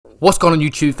What's going on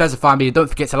YouTube, Fesify media. Don't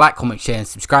forget to like, comment, share and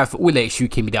subscribe for all the latest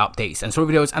UK media updates and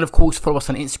story videos, and of course follow us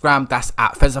on Instagram, that's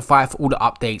at Fesify, for all the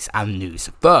updates and news.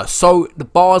 First, so the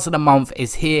bars of the month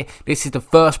is here. This is the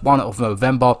first one of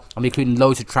November. I'm including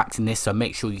loads of tracks in this, so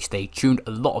make sure you stay tuned.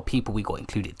 A lot of people we got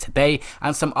included today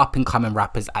and some up and coming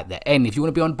rappers at the end. If you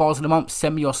want to be on bars of the month,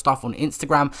 send me your stuff on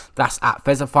Instagram, that's at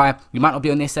Fesify. You might not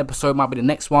be on this episode, might be the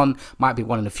next one, might be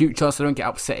one in the future, so don't get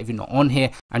upset if you're not on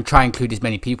here, and try and include as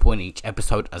many people in each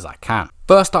episode as I can.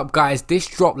 First up guys, this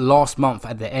dropped last month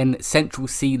at the end. Central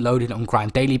Cee Loading on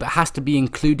Grind Daily, but has to be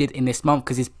included in this month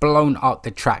because it's blown up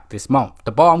the track this month.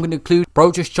 The bar I'm going to include: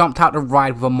 bro just jumped out the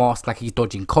ride with a mask like he's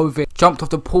dodging COVID. Jumped off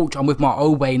the porch, I'm with my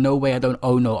own way, no way I don't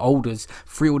owe no olders.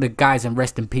 Free all the guys and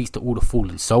rest in peace to all the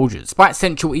fallen soldiers. Despite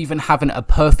Central even having a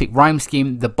perfect rhyme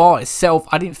scheme, the bar itself,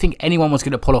 I didn't think anyone was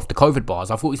going to pull off the COVID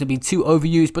bars. I thought it was going to be too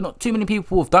overused, but not too many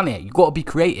people have done it. You got to be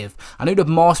creative. I knew the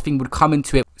mask thing would come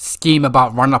into it, scheme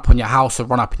about run up on your house or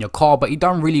run up in your car, but he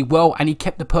done really well and he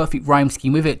kept the perfect rhyme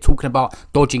scheme with it, talking about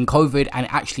dodging COVID and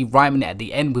actually rhyming it at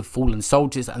the end with fallen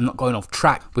soldiers and not going off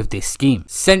track with this scheme.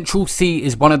 Central Cee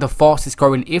is one of the fastest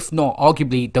growing, if not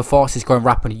arguably the fastest growing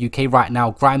rapper in the UK right now.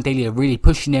 Grind Daily are really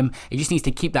pushing him. He just needs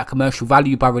to keep that commercial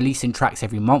value by releasing tracks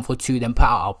every month or two, then put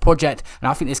out our project, and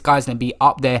I think this guy's going to be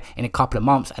up there in a couple of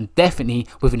months, and definitely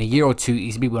within a year or two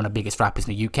he's going to be one of the biggest rappers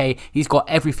in the UK. He's got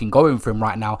everything going for him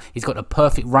right now. He's got the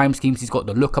perfect rhyme schemes, he's got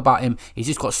the look about him, he's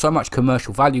just got so much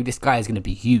commercial value. This guy is going to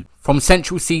be huge. From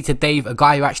Central Cee to Dave, a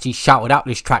guy who actually shouted out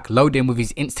this track Loading with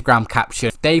his Instagram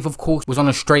caption. Dave of course was on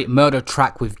a straight murder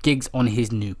track with gigs on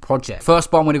his new project. First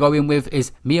bar I'm going to go in with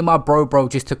is: me and my bro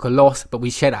just took a loss, but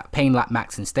we share that pain like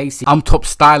Max and Stacy. I'm top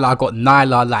styler, I got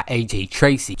Nyla like AJ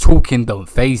Tracy. Talking don't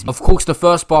phase me. Of course the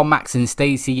first bar, Max and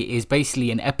Stacy, is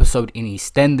basically an episode in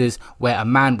EastEnders where a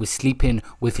man was sleeping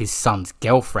with his son's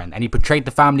girlfriend, and he portrayed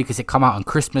the family because it come out on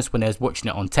Christmas when they was watching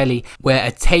it on telly, where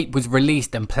a tape was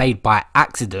released and played by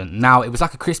accident. Now it was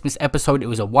like a Christmas episode, it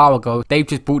was a while ago. They've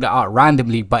just brought it out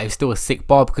randomly, but it's still a sick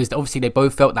bar because obviously they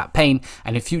both felt that pain,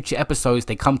 and in future episodes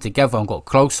they come together and got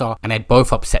closer, and they'd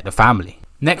both upset the family.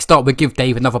 Next up, we give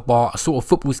Dave another bar, a sort of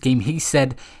football scheme. He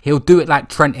said he'll do it like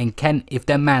Trent and Kent. If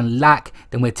them man lack,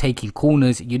 then we're taking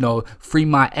corners. You know, free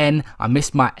my N, I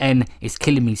miss my N, it's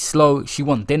killing me slow. She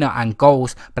want dinner and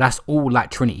goals, but that's all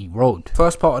like Trinity Road.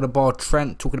 First part of the bar,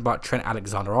 Trent talking about Trent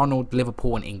Alexander-Arnold,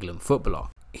 Liverpool and England footballer.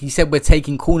 He said we're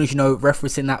taking corners, you know,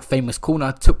 referencing that famous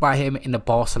corner took by him in the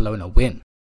Barcelona win.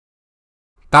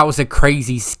 That was a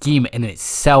crazy scheme in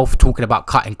itself, talking about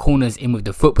cutting corners in with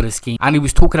the footballer scheme. And he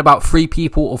was talking about three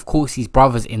people, of course his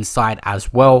brother's inside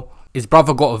as well. His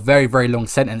brother got a very long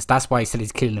sentence. That's why he said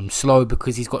he's killing him slow,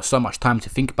 because he's got so much time to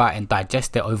think about it and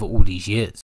digest it over all these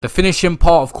years. The finishing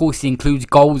part, of course, he includes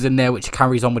goals in there, which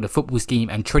carries on with the football scheme,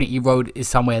 and Trinity Road is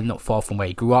somewhere not far from where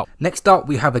he grew up. Next up,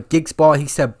 we have a gigs bar. He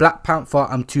said, Black Panther,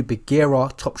 I'm too Bagheera,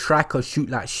 top striker,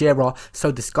 shoot like Shearer,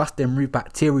 so disgusting, rude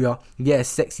bacteria, yeah,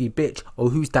 sexy bitch,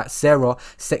 or who's that Sarah,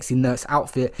 sexy nurse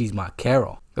outfit, she's my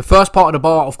carer. The first part of the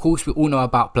bar, of course, we all know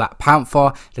about Black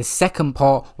Panther. The second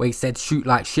part, where he said shoot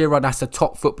like Shearer, that's a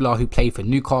top footballer who played for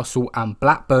Newcastle and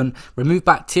Blackburn. Remove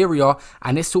bacteria,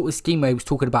 and this sort of scheme where he was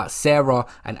talking about Sarah,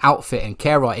 an outfit and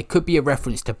carer. It could be a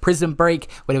reference to Prison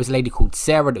Break, where there was a lady called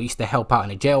Sarah that used to help out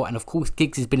in a jail. And of course,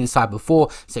 Giggs has been inside before,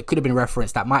 so it could have been a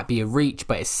reference. That might be a reach,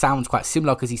 but it sounds quite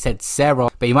similar because he said Sarah,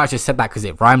 but he might have just said that because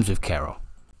it rhymes with carer.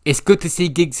 It's good to see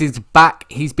Giggs is back.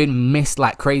 He's been missed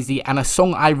like crazy, and a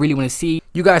song I really want to see.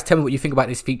 You guys tell me what you think about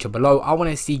this feature below. I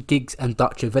want to see Giggs and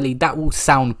Documentaries. That will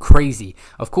sound crazy.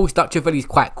 Of course, Documentaries is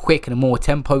quite quick and a more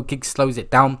tempo. Giggs slows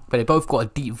it down, but they both got a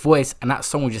deep voice, and that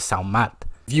song will just sound mad.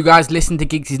 If you guys listen to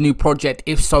Giggs' new project,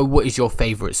 if so, what is your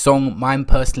favourite song? Mine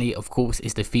personally, of course,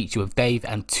 is the feature with Dave,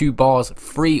 and 2 bars,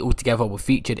 3 altogether were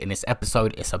featured in this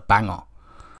episode. It's a banger.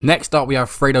 Next up, we have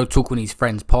Fredo talking his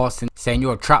friends passing, saying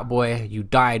you're a trap boy, you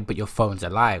died but your phone's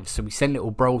alive. So we send little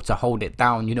bro to hold it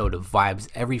down, you know the vibes.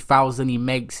 Every 1,000 he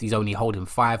makes, he's only holding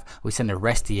 5. We send the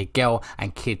rest to your girl,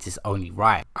 and kids is only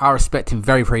right. I respect him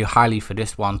very highly for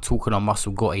this one, talking on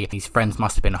Muscle Gotti. His friends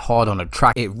must have been hard on the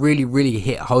track. It really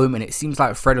hit home, and it seems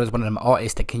like Fredo is one of them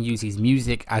artists that can use his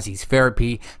music as his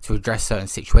therapy to address certain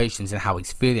situations and how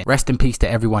he's feeling. Rest in peace to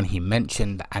everyone he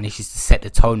mentioned, and it's just to set the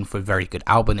tone for a very good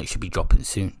album that should be dropping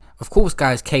soon. Of course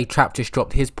guys, K-Trap just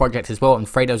dropped his project as well, and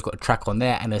Fredo's got a track on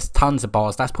there, and there's tons of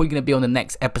bars. That's probably going to be on the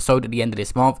next episode at the end of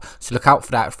this month, so look out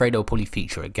for that. Fredo will probably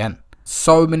feature again.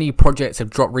 So many projects have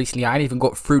dropped recently. I ain't even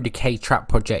got through the K-Trap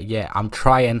project yet. I'm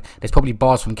trying. There's probably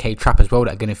bars from K-Trap as well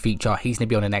that are going to feature. He's going to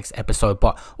be on the next episode.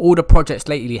 But all the projects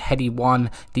lately, Heady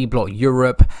One, D-Block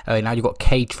Europe, now you've got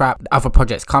K-Trap, other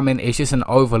projects coming. It's just an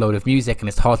overload of music, and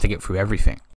it's hard to get through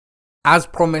everything. As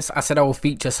promised, I said I will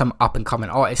feature some up and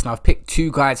coming artists, and I've picked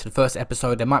 2 guys for the first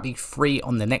episode. There might be 3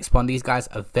 on the next one. These guys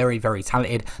are very, very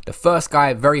talented. The first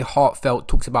guy, very heartfelt,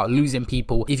 talks about losing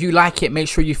people. If you like it, make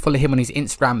sure you follow him on his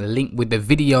Instagram, the link with the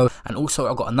video. And also,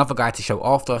 I've got another guy to show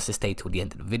after, so stay till the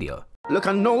end of the video. Look,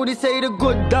 I know they say the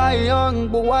good die young,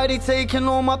 but why they taking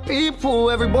all my people?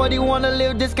 Everybody wanna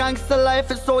live this gangster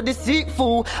life, it's so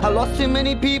deceitful. I lost too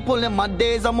many people in my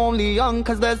days, I'm only young,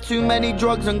 cause there's too many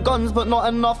drugs and guns, but not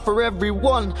enough for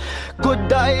everyone. Good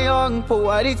die young, but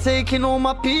why they taking all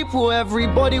my people?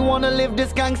 Everybody wanna live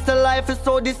this gangster life, it's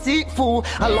so deceitful.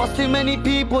 I lost too many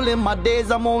people in my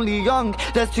days, I'm only young.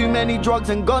 There's too many drugs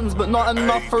and guns, but not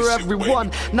enough for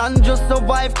everyone. None just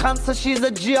survived cancer, she's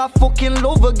a G, I fucking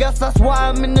love her. Guess that's why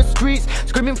I'm in the streets,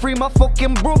 screaming free my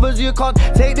fucking brothers. You can't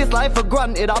take this life for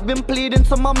granted. I've been pleading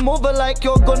to my mother like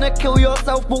you're gonna kill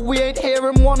yourself, but we ain't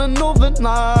hearing one another,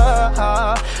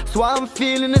 nah. So I'm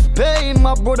feeling this pain.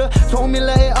 My brother told me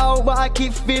let it out, but I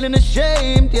keep feeling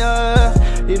ashamed,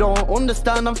 yeah. You don't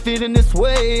understand, I'm feeling this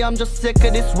way. I'm just sick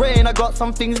of this rain. I got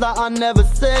some things that I never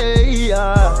say,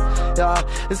 yeah.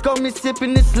 It's got me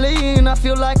sipping this lean. I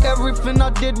feel like everything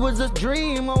I did was a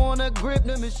dream. I wanna grip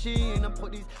the machine and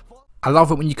put these... I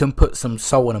love it when you can put some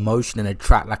soul and emotion in a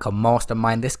track like a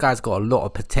mastermind. This guy's got a lot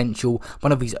of potential.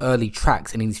 One of his early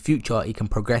tracks, and in his future he can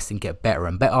progress and get better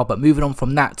and better. But moving on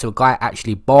from that to a guy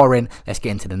actually barring, let's get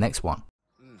into the next one.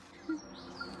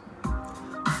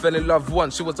 Fell in love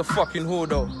once, she was a fucking whore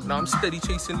though. Now I'm steady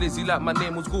chasing Lizzie like my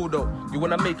name was Gordo. You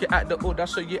wanna make it at the hood, I'll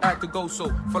show you how to go.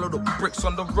 So follow the bricks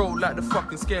on the road like the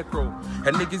fucking scarecrow.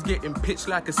 And niggas getting pitched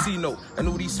like a C-note. And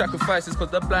all these sacrifices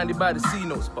cause they're blinded by the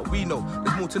C-notes. But we know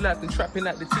there's more to life than trapping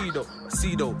at the T-though.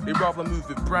 See though, they rather move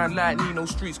with brand like Nino,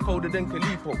 streets colder than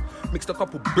Calipo. Mixed a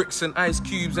couple bricks and ice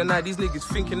cubes, and now these niggas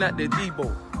thinking that they're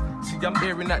Debo. See, I'm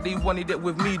hearing that they wanted it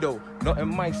with me though. Not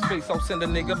in my space, I'll send a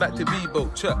nigga back to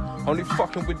Bebo. Check, only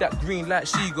fucking with that green like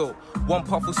she go. One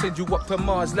puff will send you up to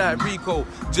Mars like Rico.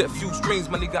 Jet fuel strings,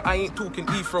 my nigga, I ain't talking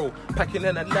Efro. Packing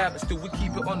in a lab, but still we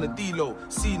keep it on the D-low.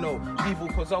 See no, evil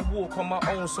cause I walk on my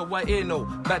own, so I hear no.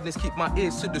 Badness keep my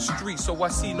ears to the street, so I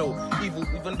see no evil.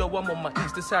 Even though I'm on my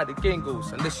eastern side, the game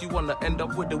goes. Unless you wanna end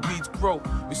up where the weeds grow.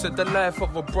 We said the life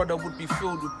of a brother would be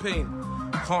filled with pain.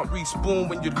 Can't respawn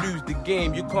when you lose the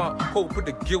game. You can't cope with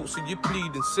the guilt, so you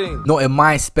plead insane. Not in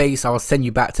my space, I'll send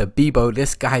you back to Bebo.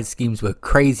 This guy's schemes were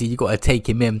crazy. You gotta take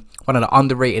him in. One of the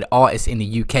underrated artists in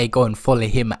the UK. Go and follow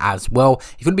him as well.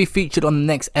 If you want to be featured on the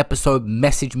next episode,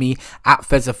 message me at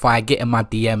Fesify, get in my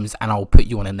DMs, and I'll put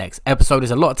you on the next episode.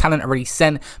 There's a lot of talent already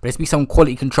sent, but there's be some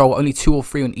quality control. Only 2 or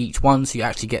 3 on each one, so you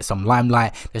actually get some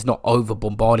limelight. There's not over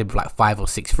bombarded with like 5 or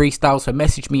 6 freestyles. So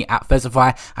message me at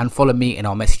Fesify and follow me, and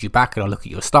I'll message you back and I'll look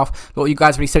at your stuff. But you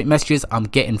guys already sent me messages, I'm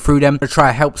getting through them to try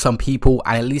to help some people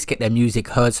and at least get their music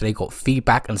heard, so they got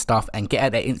feedback and stuff, and get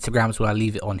at their Instagrams when I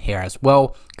leave it on here as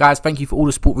well. Guys, thank you for all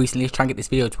the support recently. Let's try and get this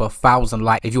video to 1,000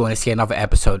 likes if you want to see another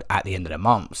episode at the end of the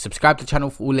month. Subscribe to the channel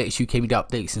for all latest UK media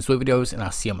updates and story videos, and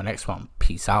I'll see you on my next one.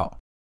 Peace out.